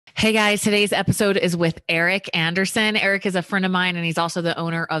Hey guys, today's episode is with Eric Anderson. Eric is a friend of mine and he's also the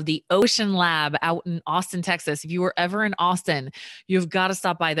owner of the Ocean Lab out in Austin, Texas. If you were ever in Austin, you've got to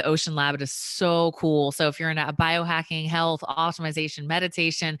stop by the Ocean Lab. It is so cool. So if you're into biohacking, health, optimization,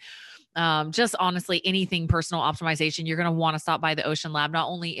 meditation, just honestly anything personal optimization, you're going to want to stop by the Ocean Lab. Not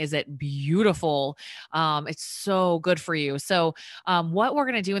only is it beautiful, it's so good for you. So what we're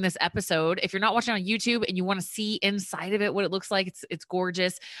going to do in this episode, if you're not watching on YouTube and you want to see inside of it, what it looks like, it's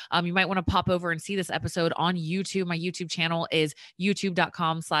gorgeous. You might want to pop over and see this episode on YouTube. My YouTube channel is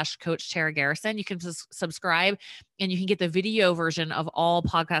youtube.com/Coach Tara Garrison. You can subscribe and you can get the video version of all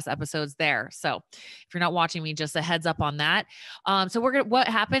podcast episodes there. So if you're not watching me, just a heads up on that. So what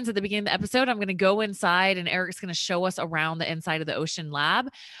happens at the beginning of the episode, I'm going to go inside and Eric's going to show us around the inside of the Ocean Lab,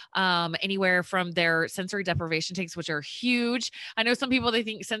 anywhere from their sensory deprivation tanks, which are huge. I know some people, they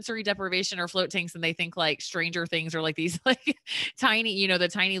think sensory deprivation or float tanks and they think like Stranger Things or like these like tiny, the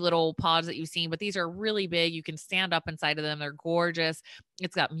tiny little pods that you've seen, but these are really big. You can stand up inside of them. They're gorgeous.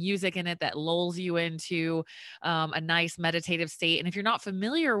 It's got music in it that lulls you into a nice meditative state. And if you're not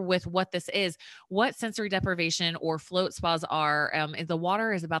familiar with what this is, what sensory deprivation or float spas are, the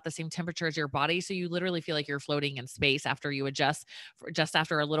water is about the same temperature as your body. So you literally feel like you're floating in space after you adjust just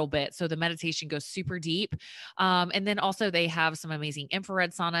after a little bit. So the meditation goes super deep. And then also they have some amazing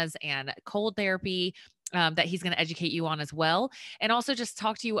infrared saunas and cold therapy that he's going to educate you on as well. And also just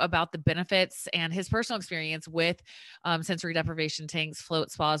talk to you about the benefits and his personal experience with sensory deprivation tanks, float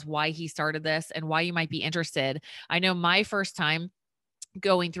spas, why he started this and why you might be interested. I know my first time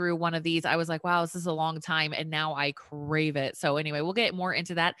going through one of these, I was like, wow, this is a long time. And now I crave it. So anyway, we'll get more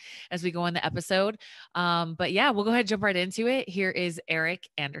into that as we go in the episode. But yeah, we'll go ahead and jump right into it. Here is Eric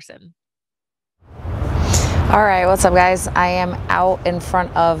Anderson. All right, what's up guys? I am out in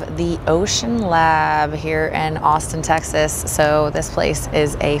front of the Ocean Lab here in Austin, Texas. So this place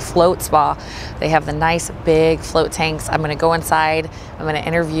is a float spa. They have the nice big float tanks. I'm gonna go inside. I'm gonna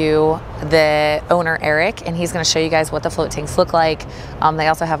interview the owner, Eric, and he's gonna show you guys what the float tanks look like. They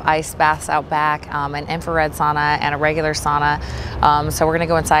also have ice baths out back, an infrared sauna and a regular sauna. So we're gonna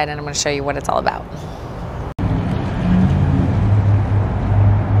go inside and I'm gonna show you what it's all about.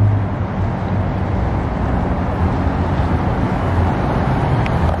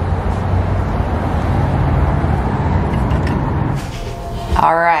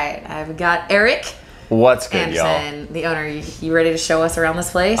 All right, I've got Eric. What's good, Anderson, y'all? The owner. You ready to show us around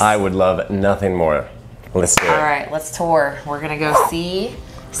this place? I would love nothing more. Let's do it. All right, let's tour. We're gonna go see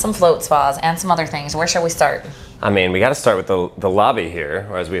some float spas and some other things. Where shall we start? I mean, we got to start with the lobby here,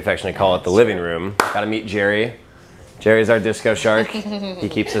 or as we affectionately call it, the living room. Got to meet Jerry. Jerry's our disco shark. He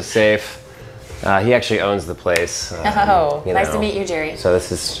keeps us safe. He actually owns the place. Nice to meet you, Jerry. So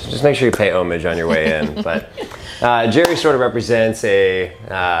this is, just make sure you pay homage on your way in. But Jerry sort of represents a,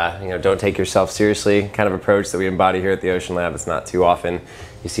 don't take yourself seriously kind of approach that we embody here at the Ocean Lab. It's not too often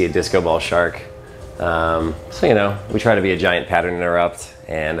you see a disco ball shark. So, we try to be a giant pattern interrupt,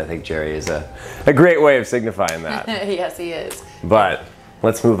 and I think Jerry is a great way of signifying that. Yes, he is. But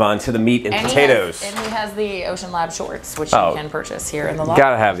let's move on to the meat and potatoes. He has the Ocean Lab shorts, which you can purchase here in the lobby.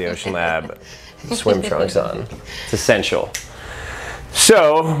 Gotta have the Ocean Lab swim trunks on. It's essential.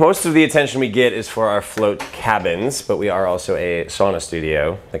 So most of the attention we get is for our float cabins, but we are also a sauna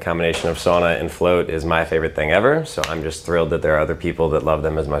studio. The combination of sauna and float is my favorite thing ever, so I'm just thrilled that there are other people that love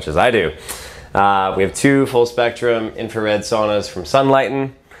them as much as I do. We have two full spectrum infrared saunas from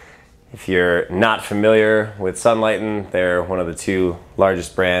Sunlighten. If you're not familiar with Sunlighten, they're one of the two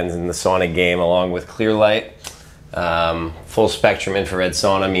largest brands in the sauna game along with Clearlight. Full spectrum infrared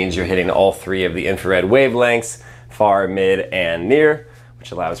sauna means you're hitting all three of the infrared wavelengths, far, mid, and near,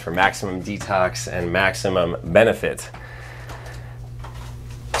 which allows for maximum detox and maximum benefit.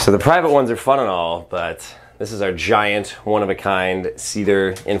 So the private ones are fun and all, but this is our giant, one-of-a-kind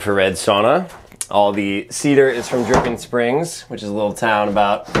cedar infrared sauna. All the cedar is from Dripping Springs, which is a little town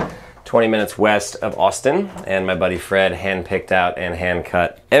about 20 minutes west of Austin, and my buddy Fred hand-picked out and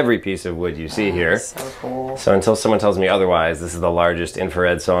hand-cut every piece of wood you see here. So cool. So until someone tells me otherwise, this is the largest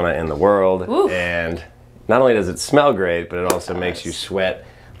infrared sauna in the world. Ooh. And not only does it smell great, but it also makes you sweat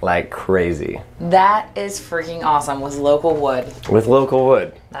like crazy. That is freaking awesome with local wood. With local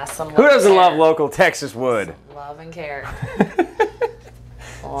wood. That's some love. Who doesn't love local Texas wood? Love and care.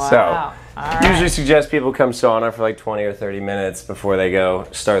 Wow. So, usually suggest people come sauna for like 20 or 30 minutes before they go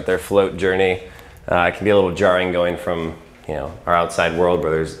start their float journey. It can be a little jarring going from, our outside world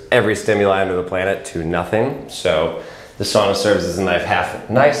where there's every stimuli under the planet to nothing. So the sauna serves as a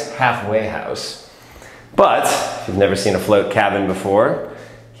nice halfway house. But if you've never seen a float cabin before,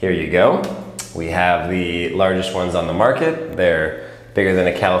 here you go. We have the largest ones on the market. They're bigger than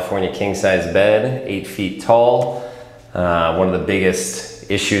a California king-size bed, 8 feet tall. One of the biggest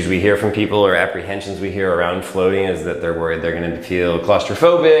issues we hear from people or apprehensions we hear around floating is that they're worried they're going to feel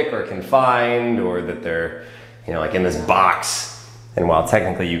claustrophobic or confined, or that they're, you know, like in this box. And while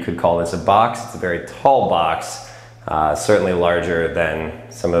technically you could call this a box, it's a very tall box, certainly larger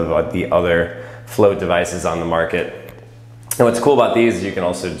than some of the other float devices on the market. And what's cool about these is you can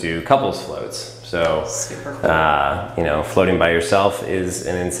also do couples floats. So, Super cool. you know, floating by yourself is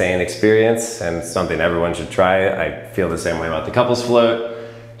an insane experience and something everyone should try. I feel the same way about the couples float.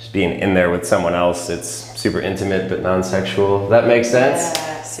 Just being in there with someone else, it's super intimate but non-sexual. That makes sense?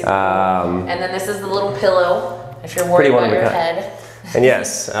 Yeah, super cool. And then this is the little pillow if you're worried about your head. And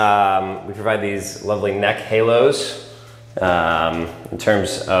yes, we provide these lovely neck halos. In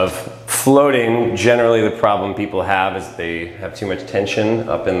terms of floating, generally the problem people have is they have too much tension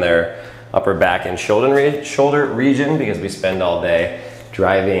up in their upper back and shoulder region, because we spend all day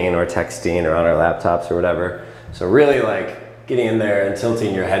driving or texting or on our laptops or whatever. So really, like, getting in there and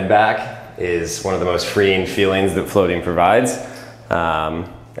tilting your head back is one of the most freeing feelings that floating provides.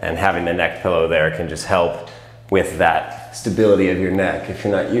 And having the neck pillow there can just help with that stability of your neck if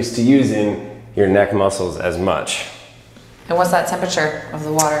you're not used to using your neck muscles as much. And what's that temperature of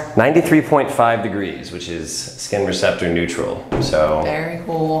the water? 93.5 degrees, which is skin receptor neutral. So very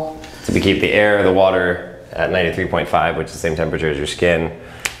cool. So we keep the air, the water at 93.5, which is the same temperature as your skin.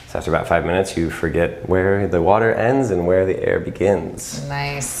 So after about 5 minutes, you forget where the water ends and where the air begins.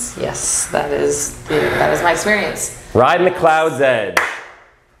 Nice. Yes, that is my experience. Riding the cloud's edge.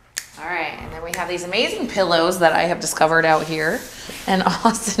 All right, and then we have these amazing pillows that I have discovered out here in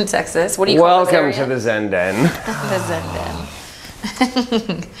Austin, Texas. What do you call this area? Welcome to the Zen Den. The Zen Den.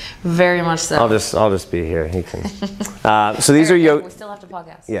 Very much so. I'll just be here. He can. So these are we still have to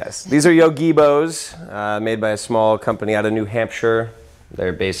podcast. Yes, these are Yogibos, made by a small company out of New Hampshire.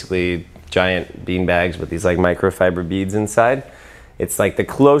 They're basically giant bean bags with these like microfiber beads inside. It's like the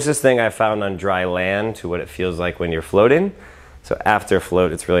closest thing I've found on dry land to what it feels like when you're floating. So after a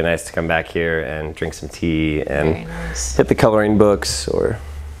float, it's really nice to come back here and drink some tea and hit the coloring books or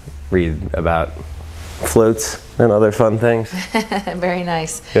read about floats and other fun things. Very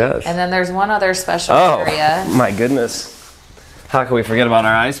nice. Yes. And then there's one other special area. Oh, my goodness. How can we forget about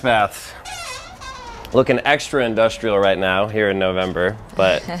our ice baths? Looking extra industrial right now here in November,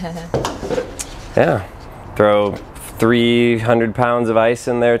 but yeah, throw 300 pounds of ice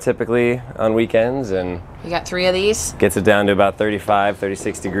in there typically on weekends, and you got 3 of these? Gets it down to about 35,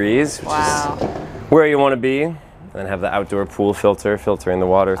 36 degrees, which wow. is where you want to be. And then have the outdoor pool filtering the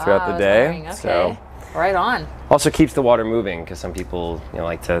water throughout the day. Okay. So right on. also keeps the water moving, because some people, you know,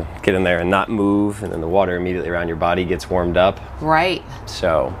 like to get in there and not move, and then the water immediately around your body gets warmed up. Right.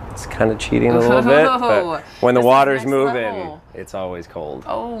 So it's kind of cheating a little bit, but when the water's moving, it's always cold.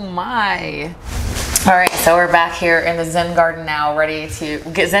 Oh my. All right, so we're back here in the Zen garden now, ready to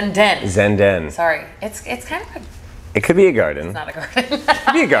get Zen Den. Zen Den. Sorry, it's kind of it could be a garden. It's not a garden. It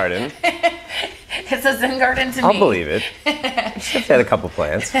could be a garden. It's a Zen garden to me. I'll believe it. Just have to add a couple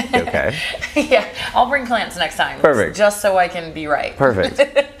plants. Okay. Yeah, I'll bring plants next time. Perfect. Just so I can be right. Perfect.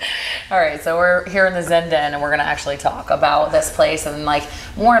 All right, so we're here in the Zen Den, and we're gonna actually talk about this place and like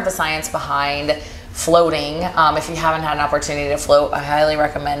more of the science behind floating. If you haven't had an opportunity to float, I highly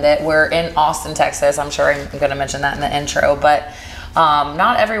recommend it. We're in Austin, Texas. I'm sure I'm gonna mention that in the intro, but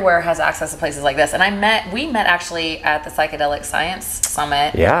not everywhere has access to places like this. And we met actually at the Psychedelic Science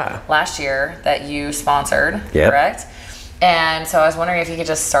Summit last year that you sponsored, correct? And so I was wondering if you could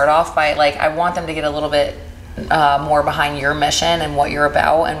just start off by, like, I want them to get a little bit more behind your mission and what you're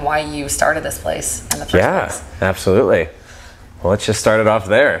about and why you started this place in the first place. Yeah, absolutely. Well, let's just start it off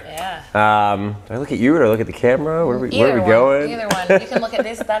there. Yeah. Do I look at you or do I look at the camera? Where are we Either going? Either one. You can look at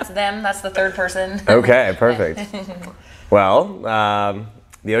this. That's them. That's the third person. Okay, perfect. Well,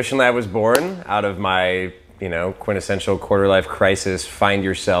 the Ocean Lab was born out of my, quintessential quarter life crisis. Find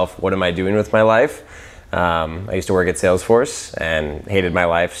yourself. What am I doing with my life? I used to work at Salesforce and hated my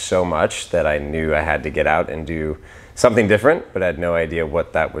life so much that I knew I had to get out and do something different, but I had no idea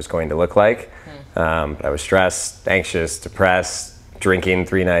what that was going to look like. I was stressed, anxious, depressed, drinking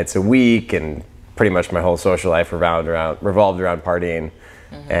 3 nights a week, and pretty much my whole social life revolved around partying.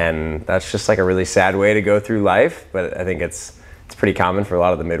 And that's just like a really sad way to go through life, but I think it's pretty common for a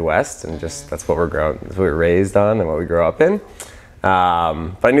lot of the Midwest, and just that's what we're raised on and what we grow up in. But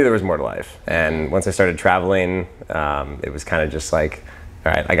I knew there was more to life, and once I started traveling, it was kind of just like,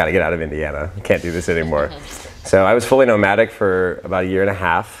 all right, I got to get out of Indiana. I can't do this anymore. So I was fully nomadic for about 1.5 years.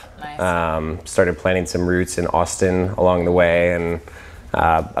 Nice. Started planting some roots in Austin along the way, and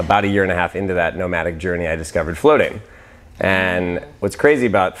about 1.5 years into that nomadic journey, I discovered floating. And what's crazy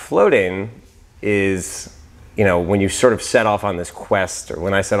about floating is, you know, when you sort of set off on this quest, or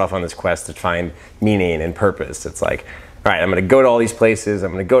when I set off on this quest to find meaning and purpose, it's like, all right, I'm going to go to all these places,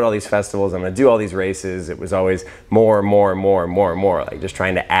 I'm going to go to all these festivals, I'm going to do all these races. It was always more, like just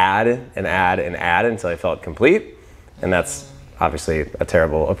trying to add and add and add until I felt complete. And that's obviously a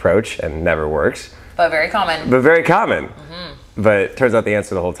terrible approach and never works. But very common. But very common. But it turns out the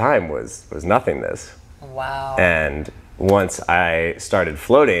answer the whole time was nothingness. Wow. And once I started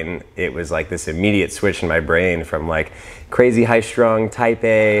floating, it was like this immediate switch in my brain from like crazy high-strung, type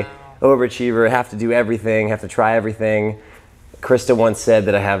A, overachiever, have to do everything, have to try everything. Krista once said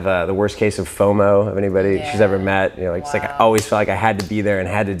that I have the worst case of FOMO of anybody she's ever met. You know, like, it's like I always felt like I had to be there and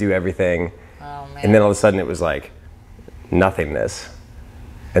had to do everything. Oh, man. And then all of a sudden it was like nothingness.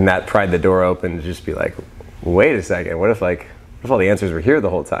 And that pried the door open to just be like, wait a second, what if all the answers were here the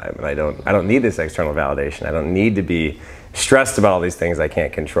whole time, and I don't need this external validation. I don't need to be stressed about all these things I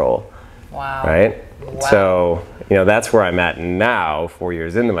can't control. Wow. Right? Wow. So, you know, that's where I'm at now, 4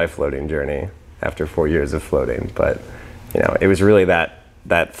 years into my floating journey, after 4 years of floating. But, you know, it was really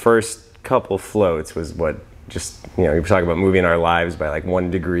that first couple floats was what just, you know, you were talking about moving our lives by like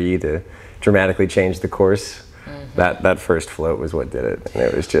 1 degree to dramatically change the course. That first float was what did it. And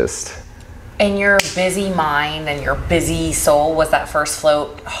it was just... In your busy mind and your busy soul, was that first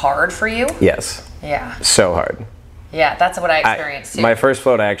float hard for you? Yes. Yeah. So hard. Yeah, that's what I experienced too. My first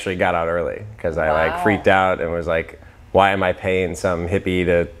float, I actually got out early because I like freaked out and was like, why am I paying some hippie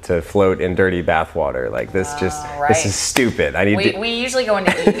to float in dirty bathwater? Like this this is stupid. We usually go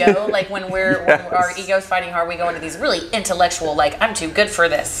into ego, like when when our ego's fighting hard, we go into these really intellectual, like I'm too good for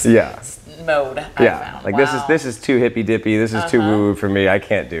this mode. I found. Like this is too hippy dippy, this is too woo woo for me, I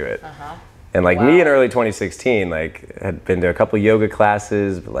can't do it. And like me in early 2016, like had been to a couple yoga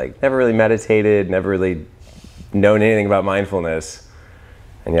classes, but like never really meditated, never really known anything about mindfulness.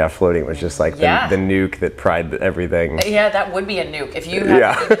 And yeah, floating was just like the nuke that pried everything. Yeah, that would be a nuke. If you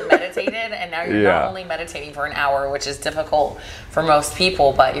haven't even meditated and now you're not only meditating for an hour, which is difficult for most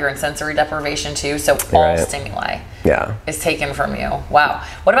people, but you're in sensory deprivation too, so all stimuli is taken from you. Wow.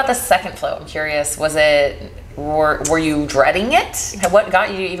 What about the second float? I'm curious, were you dreading it? What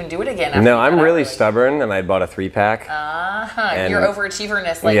got you to even do it again? No, I'm really stubborn, and I bought a 3-pack. Your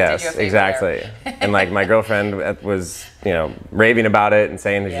overachieverness, like, yes, did you a favor exactly. And like my girlfriend was, you know, raving about it and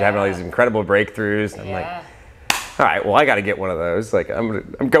saying that she's having all these incredible breakthroughs. And I'm like, all right, well, I got to get one of those. Like,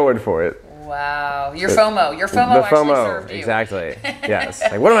 I'm going for it. Wow, your FOMO actually served you. Exactly. Yes.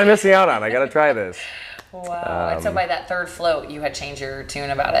 Like, what am I missing out on? I got to try this. Wow. And so by that third float, you had changed your tune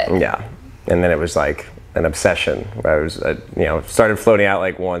about it. Yeah. And then it was like an obsession. I was, you know, started floating out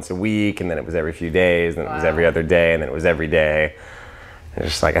like once a week, and then it was every few days, and then it was every other day, and then it was every day. And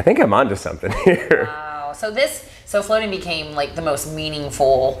it's just like, I think I'm onto something here. Wow. So floating became like the most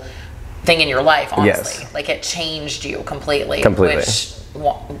meaningful thing in your life, honestly. Yes. Like it changed you completely. Completely. Which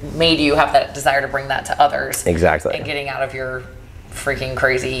made you have that desire to bring that to others. Exactly. And getting out of your freaking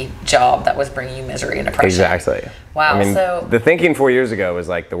crazy job that was bringing you misery and depression. Exactly. Wow. I mean, the thinking 4 years ago was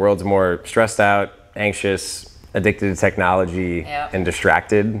like the world's more stressed out, anxious, addicted to technology, and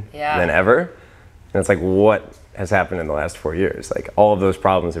distracted than ever. And it's like, what has happened in the last 4 years? Like all of those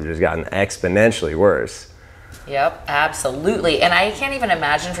problems have just gotten exponentially worse. Yep, absolutely. And I can't even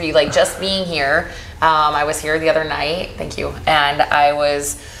imagine for you, like just being here. I was here the other night, thank you, and I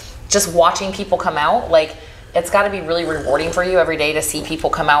was just watching people come out. Like it's got to be really rewarding for you every day to see people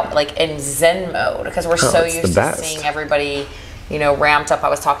come out like in Zen mode, because we're so used to seeing everybody, you know, ramped up. I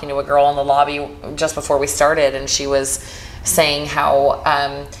was talking to a girl in the lobby just before we started, and she was saying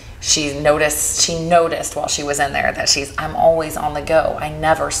how she noticed while she was in there that I'm always on the go. I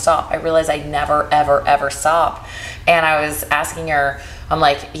never stop. I realized I never, ever, ever stop. And I was asking her, I'm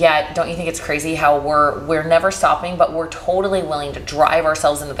like, yeah, don't you think it's crazy how we're never stopping, but we're totally willing to drive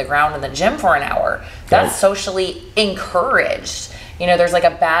ourselves into the ground in the gym for an hour? That's socially encouraged. You know, there's like a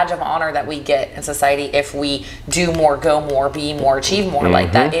badge of honor that we get in society if we do more, go more, be more, achieve more.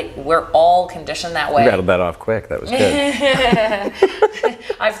 Like that, we're all conditioned that way. You rattled that off quick. That was good.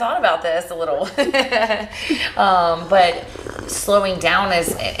 I've thought about this a little. But slowing down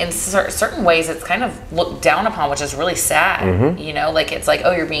is, in certain ways, it's kind of looked down upon, which is really sad. You know, like it's like,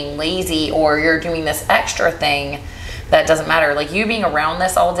 oh, you're being lazy, or you're doing this extra thing that doesn't matter. Like you being around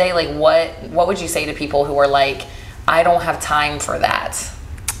this all day, like what would you say to people who are like, I don't have time for that?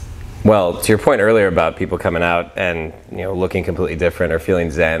 Well, to your point earlier about people coming out and, you know, looking completely different or feeling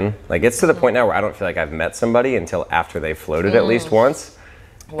zen, like it's to the point now where I don't feel like I've met somebody until after they floated at least once.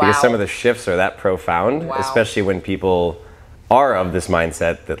 Because some of the shifts are that profound, especially when people are of this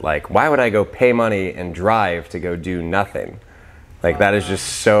mindset that like, why would I go pay money and drive to go do nothing? Like that is just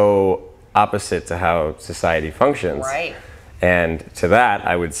so opposite to how society functions. Right. And to that,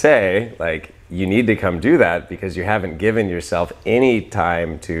 I would say, like, you need to come do that because you haven't given yourself any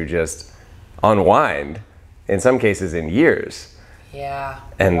time to just unwind, in some cases in years. Yeah.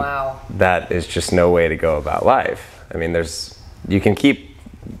 And wow. that is just no way to go about life. I mean, you can keep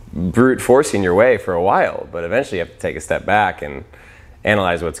brute forcing your way for a while, but eventually you have to take a step back and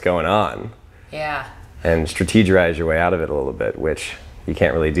analyze what's going on. Yeah. And strategize your way out of it a little bit, which you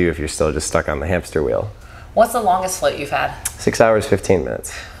can't really do if you're still just stuck on the hamster wheel. What's the longest float you've had? 6 hours, 15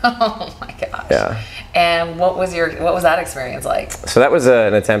 minutes. Oh my gosh. Yeah. And what was that experience like? So that was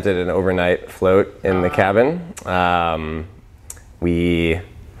an attempt at an overnight float in the cabin. We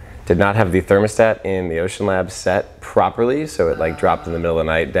did not have the thermostat in the Ocean Lab set properly, so it like dropped in the middle of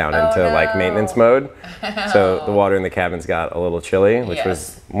the night down into like maintenance mode. So the water in the cabins got a little chilly, which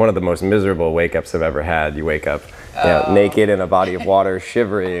was one of the most miserable wake ups I've ever had. You wake up naked in a body of water,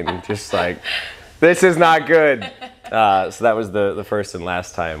 shivering, just like, this is not good. So that was the first and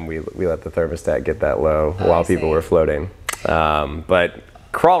last time we let the thermostat get that low while people were floating. But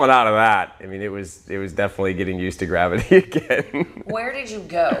crawling out of that, I mean, it was definitely getting used to gravity again. Where did you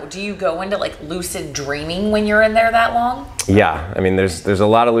go? Do you go into like lucid dreaming when you're in there that long? Yeah, I mean, there's a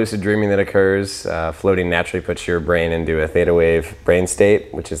lot of lucid dreaming that occurs. Floating naturally puts your brain into a theta wave brain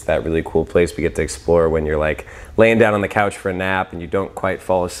state, which is that really cool place we get to explore when you're like laying down on the couch for a nap and you don't quite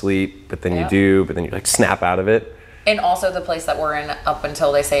fall asleep, but then you do, but then you like snap out of it. And also the place that we're in up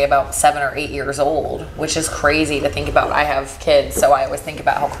until they say about 7 or 8 years old, which is crazy to think about. I have kids, so I always think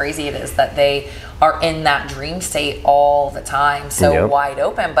about how crazy it is that they are in that dream state all the time, so wide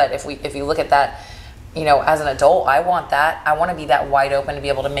open. But if you look at that, you know, as an adult, I want that. I want to be that wide open to be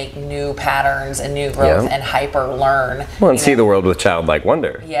able to make new patterns and new growth and hyper learn. Well, and see the world with childlike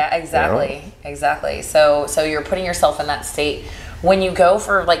wonder. Yeah, exactly, exactly. So you're putting yourself in that state when you go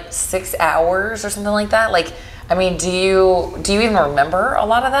for like 6 hours or something like that. Like, I mean, do you even remember a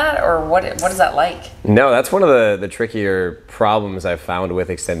lot of that, or what is that like? No, that's one of the trickier problems I've found with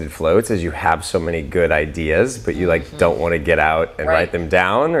extended floats is you have so many good ideas, but you like don't want to get out and write them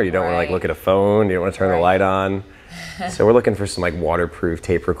down, or you don't want to like look at a phone, you don't want to turn the light on. So we're looking for some like waterproof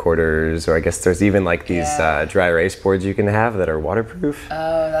tape recorders, or I guess there's even like these dry erase boards you can have that are waterproof.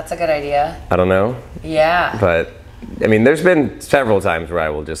 Oh, that's a good idea. I don't know. Yeah. But I mean, there's been several times where I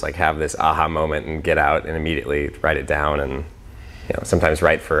will just like have this aha moment and get out and immediately write it down, and you know, sometimes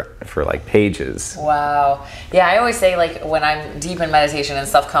write for like pages. Wow. Yeah, I always say like when I'm deep in meditation and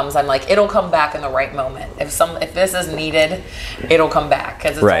stuff comes, I'm like, it'll come back in the right moment. If this is needed, it'll come back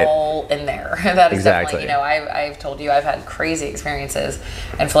because it's all in there. That is definitely, you know, I've told you I've had crazy experiences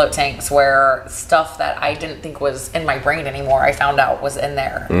in float tanks where stuff that I didn't think was in my brain anymore, I found out was in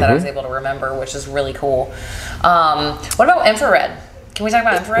there that I was able to remember, which is really cool. What about infrared? Can we talk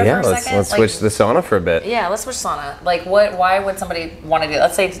about infrared for a second? Let's switch to the sauna for a bit. Yeah, let's switch sauna. Like, why would somebody want to do?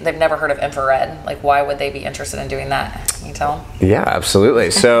 Let's say they've never heard of infrared. Like, why would they be interested in doing that? Can you tell them? Yeah,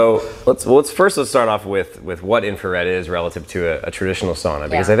 absolutely. So let's start off with what infrared is relative to a traditional sauna,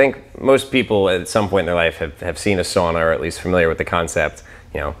 because I think most people at some point in their life have seen a sauna, or at least familiar with the concept.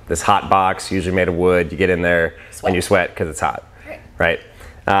 You know, this hot box, usually made of wood. You get in there and you sweat because it's hot, right?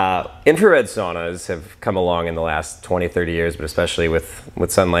 Infrared saunas have come along in the last 20, 30 years, but especially with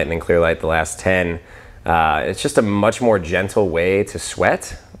sunlight and clear light the last 10. It's just a much more gentle way to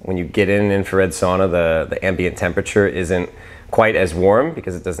sweat. When you get in an infrared sauna, the ambient temperature isn't quite as warm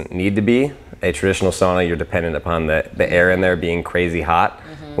because it doesn't need to be. A traditional sauna, you're dependent upon the air in there being crazy hot,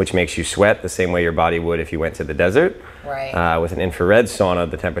 which makes you sweat the same way your body would if you went to the desert. Right. With an infrared sauna,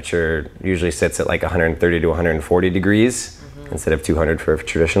 the temperature usually sits at like 130 to 140 degrees. Instead of 200 for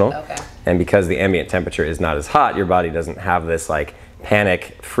traditional. Okay. And because the ambient temperature is not as hot, your body doesn't have this like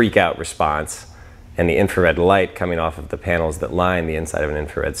panic, freak out response. And the infrared light coming off of the panels that line the inside of an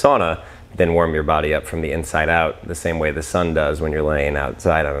infrared sauna then warm your body up from the inside out the same way the sun does when you're laying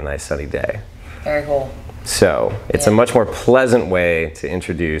outside on a nice sunny day. Very cool. So it's a much more pleasant way to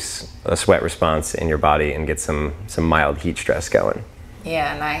introduce a sweat response in your body and get some mild heat stress going.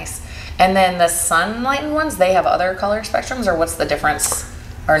 Yeah, nice. And then the sunlightened ones, they have other color spectrums, or what's the difference?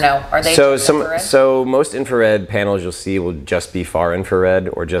 Or no, are they just infrared? So most infrared panels you'll see will just be far infrared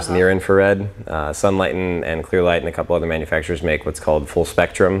or just near infrared. Sunlighten and Clearlight and a couple other manufacturers make what's called full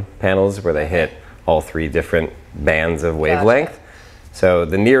spectrum panels, where they hit all 3 different bands of wavelength. So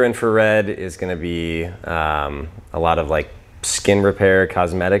the near infrared is going to be a lot of like skin repair,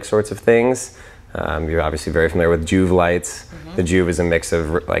 cosmetic sorts of things. You're obviously very familiar with Juve lights. The Juve is a mix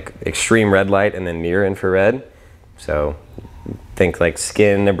of like extreme red light and then near infrared. So think like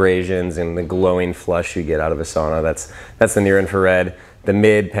skin abrasions and the glowing flush you get out of a sauna. That's the near infrared. The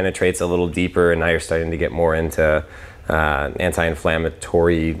mid penetrates a little deeper, and now you're starting to get more into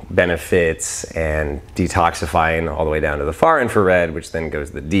anti-inflammatory benefits and detoxifying all the way down to the far infrared, which then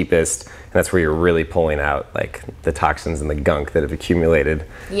goes the deepest, and that's where you're really pulling out like the toxins and the gunk that have accumulated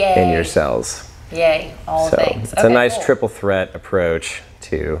in your cells. Yay, all the things. It's a nice triple threat approach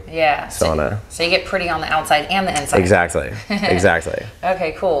to sauna. So you get pretty on the outside and the inside. Exactly, exactly.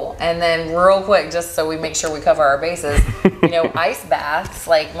 Okay, cool. And then real quick, just so we make sure we cover our bases, you know, ice baths,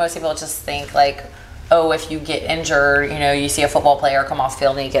 like most people just think like, oh, if you get injured, you know, you see a football player come off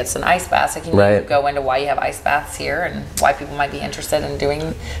field and he gets an ice bath. So can you go into why you have ice baths here and why people might be interested in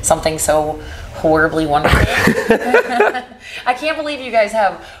doing something so horribly wonderful? I can't believe you guys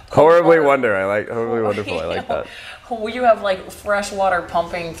have horribly wonderful. I like that. You have like fresh water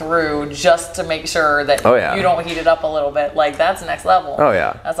pumping through just to make sure that you don't heat it up a little bit. Like that's next level. Oh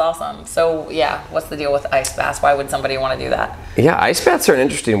yeah. That's awesome. So yeah, what's the deal with ice baths? Why would somebody want to do that? Yeah, ice baths are an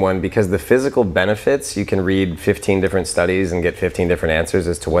interesting one because the physical benefits, you can read 15 different studies and get 15 different answers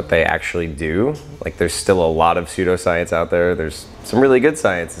as to what they actually do. Like there's still a lot of pseudoscience out there. There's some really good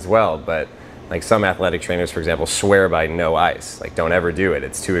science as well, but like some athletic trainers, for example, swear by no ice. Like don't ever do it.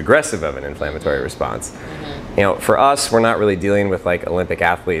 It's too aggressive of an inflammatory response. You know, for us, we're not really dealing with like Olympic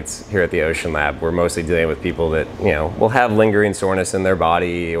athletes here at the Ocean Lab. We're mostly dealing with people that, you know, will have lingering soreness in their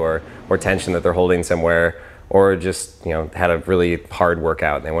body or tension that they're holding somewhere, or just, you know, had a really hard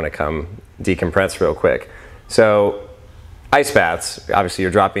workout and they want to come decompress real quick. So ice baths, obviously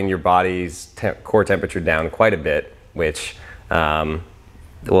you're dropping your body's core temperature down quite a bit, which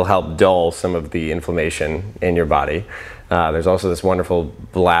will help dull some of the inflammation in your body. There's also this wonderful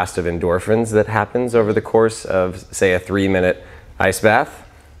blast of endorphins that happens over the course of, say, a 3-minute ice bath.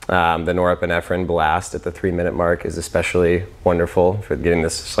 The norepinephrine blast at the 3-minute mark is especially wonderful for getting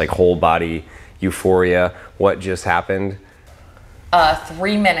this like whole body euphoria. What just happened?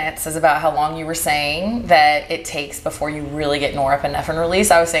 3 minutes is about how long you were saying that it takes before you really get norepinephrine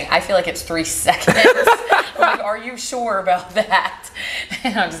release. I was saying, I feel like it's 3 seconds. I'm like, are you sure about that?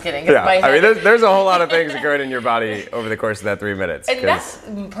 I'm just kidding. Yeah, I mean, there's a whole lot of things occurring in your body over the course of that 3 minutes. And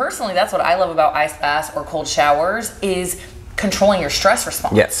that's what I love about ice baths or cold showers is controlling your stress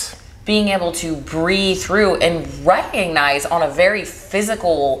response. Yes. Being able to breathe through and recognize on a very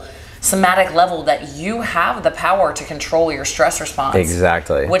physical, somatic level that you have the power to control your stress response.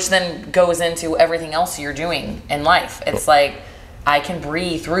 Exactly. Which then goes into everything else you're doing in life. It's like, I can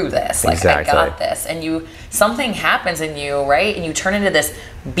breathe through this. Like, exactly. I got this. And something happens in you, right? And you turn into this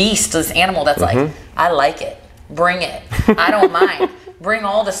beast, this animal that's like, I like it. Bring it. I don't mind. Bring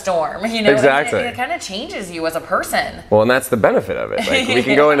all the storm. You know, exactly. It kind of changes you as a person. Well, and that's the benefit of it. Like we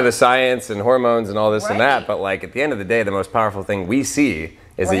can go into the science and hormones and all this and that, but like at the end of the day, the most powerful thing we see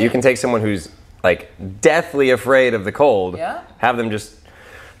is that you can take someone who's like deathly afraid of the cold, have them just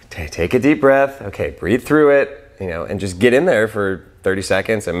take a deep breath, okay, breathe through it, you know, and just get in there for 30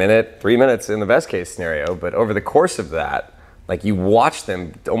 seconds, a minute, 3 minutes in the best case scenario. But over the course of that, like you watch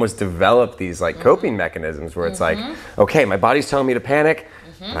them almost develop these like coping mechanisms where it's like, okay, my body's telling me to panic,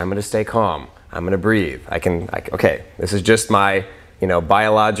 but I'm gonna stay calm. I'm gonna breathe. Okay, this is just my, you know,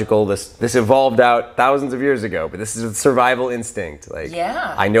 biological, this evolved out thousands of years ago, but this is a survival instinct. Like,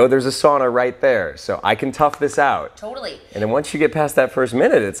 I know there's a sauna right there, so I can tough this out. Totally. And then once you get past that first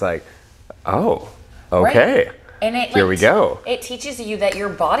minute, it's like, oh, okay. Right. And here we go. It teaches you that your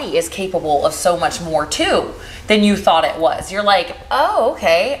body is capable of so much more too than you thought it was. You're like, oh,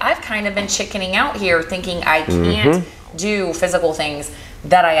 okay, I've kind of been chickening out here thinking I can't do physical things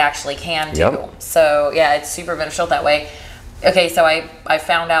that I actually can do. So yeah, it's super beneficial that way. Okay, so I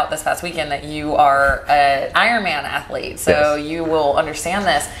found out this past weekend that you are an Ironman athlete, so you will understand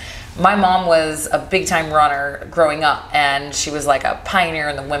this. My mom was a big time runner growing up, and she was like a pioneer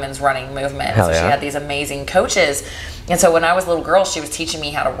in the women's running movement. So she had these amazing coaches. And so when I was a little girl, she was teaching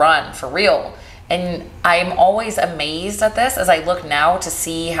me how to run for real. And I'm always amazed at this as I look now to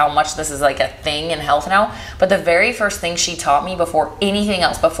see how much this is like a thing in health now. But the very first thing she taught me before anything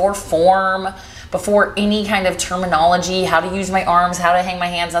else, before form, before any kind of terminology, how to use my arms, how to hang my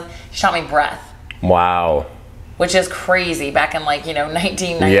hands up, she taught me breath. Wow. Which is crazy. Back in like,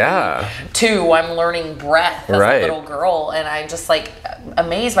 1992, I'm learning breath as a little girl. And I'm just like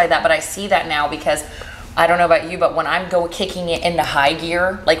amazed by that. But I see that now because I don't know about you, but when I'm kicking it into high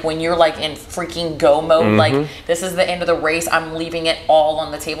gear, like when you're like in freaking go mode, like this is the end of the race, I'm leaving it all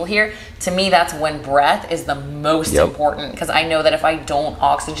on the table here. To me, that's when breath is the most important, because I know that if I don't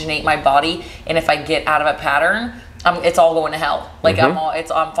oxygenate my body and if I get out of a pattern, it's all going to hell. Like I'm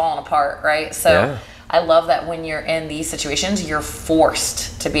falling apart, right? So I love that when you're in these situations, you're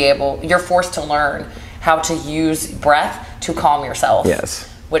forced to learn how to use breath to calm yourself. Yes.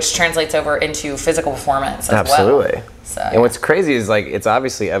 Which translates over into physical performance as Absolutely. well. So, and what's crazy is like, it's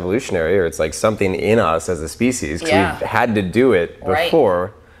obviously evolutionary, or it's like something in us as a species, because we've had to do it before.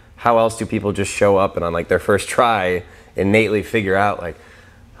 Right. How else do people just show up and on like their first try innately figure out like,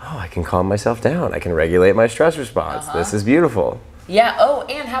 oh, I can calm myself down. I can regulate my stress response. This is beautiful. Yeah. Oh,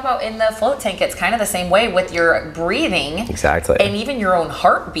 and how about in the float tank? It's kind of the same way with your breathing. Exactly. And even your own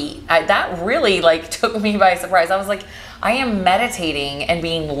heartbeat. That really like took me by surprise. I was like, I am meditating and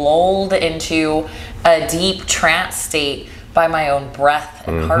being lulled into a deep trance state by my own breath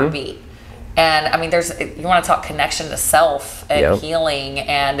and heartbeat. And I mean, you want to talk connection to self and healing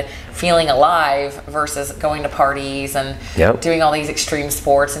and feeling alive versus going to parties and doing all these extreme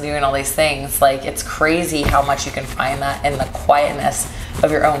sports and doing all these things. Like, it's crazy how much you can find that in the quietness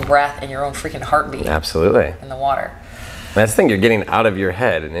of your own breath and your own freaking heartbeat. Absolutely. In the water. That's the thing, you're getting out of your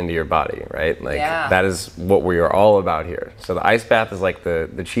head and into your body, right? Like, that is what we are all about here. So the ice bath is like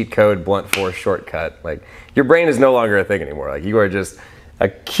the cheat code, blunt force shortcut. Like, your brain is no longer a thing anymore. Like, you are just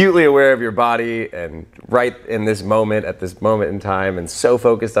acutely aware of your body and right in this moment, at this moment in time, and so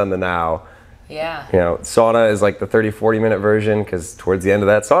focused on the now. Yeah. You know, sauna is like the 30-40 minute version, because towards the end of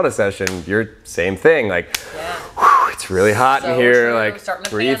that sauna session, you're same thing. Like, whew, it's really hot in here. Like,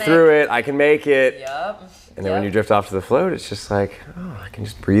 breathe through it. I can make it. Yep. And then when you drift off to the float, it's just like, oh, I can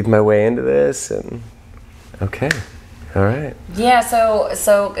just breathe my way into this, and okay, all right. Yeah,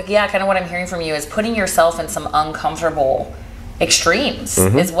 so yeah, kind of what I'm hearing from you is putting yourself in some uncomfortable extremes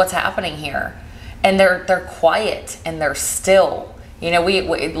is what's happening here. And they're quiet and they're still. You know, we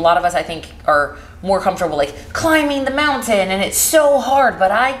a lot of us, I think, are more comfortable like climbing the mountain and it's so hard, but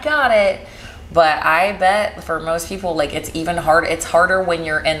I got it. But I bet for most people, like, it's even hard. It's harder when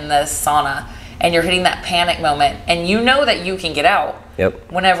you're in the sauna and you're hitting that panic moment, and you know that you can get out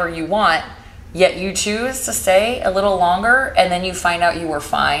whenever you want, yet you choose to stay a little longer, and then you find out you were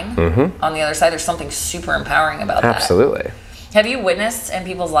fine on the other side. There's something super empowering about that. Absolutely. Have you witnessed in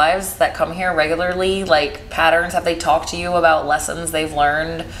people's lives that come here regularly, like, patterns? Have they talked to you about lessons they've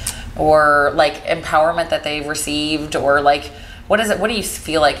learned, or like empowerment that they've received, or like, what do you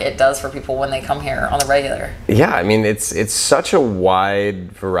feel like it does for people when they come here on the regular? Yeah, I mean, it's such a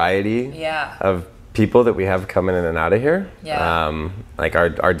wide variety of people that we have coming in and out of here. Yeah. Like our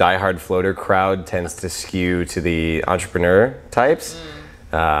diehard floater crowd tends to skew to the entrepreneur types.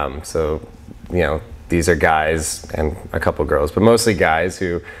 So, you know, these are guys and a couple girls, but mostly guys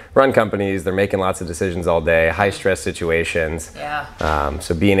who run companies. They're making lots of decisions all day, high stress situations. Yeah.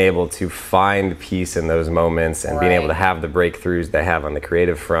 So being able to find peace in those moments and being able to have the breakthroughs they have on the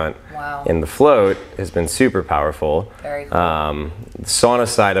creative front in the float has been super powerful. Very cool. The sauna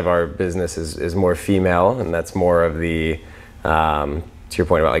side of our business is more female, and that's more of the, to your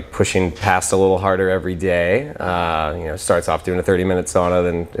point about like pushing past a little harder every day. You know, starts off doing a 30-minute sauna,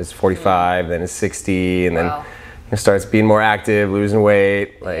 then is 45, then is 60, and then starts being more active, losing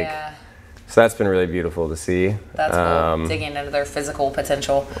weight. Like, so that's been really beautiful to see. That's cool. Digging into their physical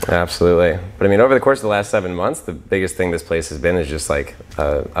potential. Absolutely. But I mean, over the course of the last 7 months, the biggest thing this place has been is just like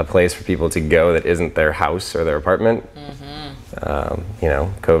a place for people to go that isn't their house or their apartment. You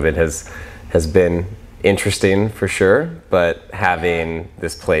know, COVID has been interesting for sure, but having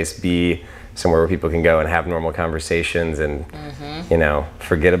this place be somewhere where people can go and have normal conversations and you know,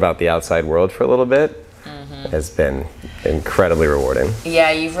 forget about the outside world for a little bit has been incredibly rewarding. Yeah,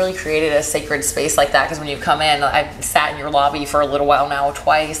 you've really created a sacred space like that, because when you come in, I've sat in your lobby for a little while now,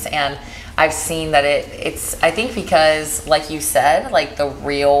 twice, and I've seen that it's I think because, like you said, like the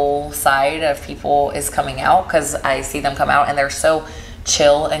real side of people is coming out, because I see them come out and they're so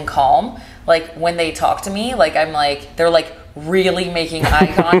chill and calm. Like, when they talk to me, like, I'm like, they're like really making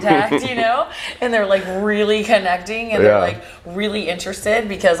eye contact, you know, and they're like really connecting, and they're like really interested,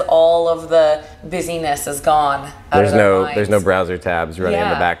 because all of the busyness is gone. There's no browser tabs running in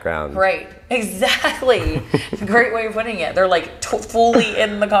the background. Right. Exactly. Great way of putting it. They're like fully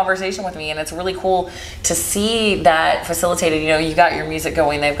in the conversation with me, and it's really cool to see that facilitated. You know, you got your music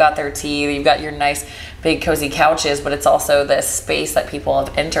going, they've got their tea, you've got your nice big cozy couches, but it's also this space that people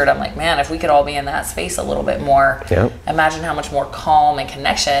have entered. I'm like, man, if we could all be in that space a little bit more, imagine how much more calm and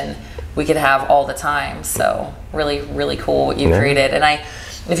connection we could have all the time. So really, really cool what you created. And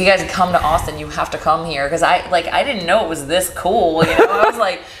if you guys come to Austin, you have to come here, because I didn't know it was this cool. You know, I was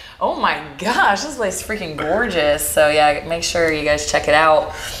like, oh my gosh, this place is freaking gorgeous. So yeah, make sure you guys check it out.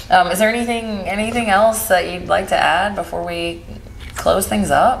 Is there anything else that you'd like to add before we close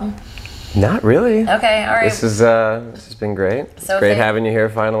things up? Not really. Okay, all right. This has been great. It's great having you here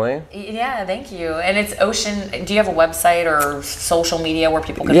finally. Yeah, thank you. And it's Ocean. Do you have a website or social media where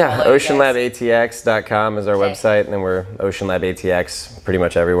people can follow you guys? OceanLabATX.com is our website, and then we're Ocean Lab ATX pretty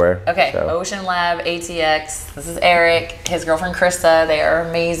much everywhere. Okay, so. Ocean Lab ATX. This is Eric, his girlfriend Krista. They are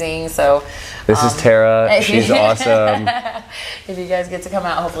amazing. So this is Tara. She's awesome. If you guys get to come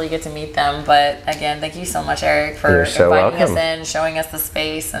out, hopefully you get to meet them. But again, thank you so much, Eric, for You're so inviting welcome. us in, showing us the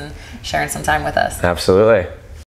space, and sharing some time with us. Absolutely.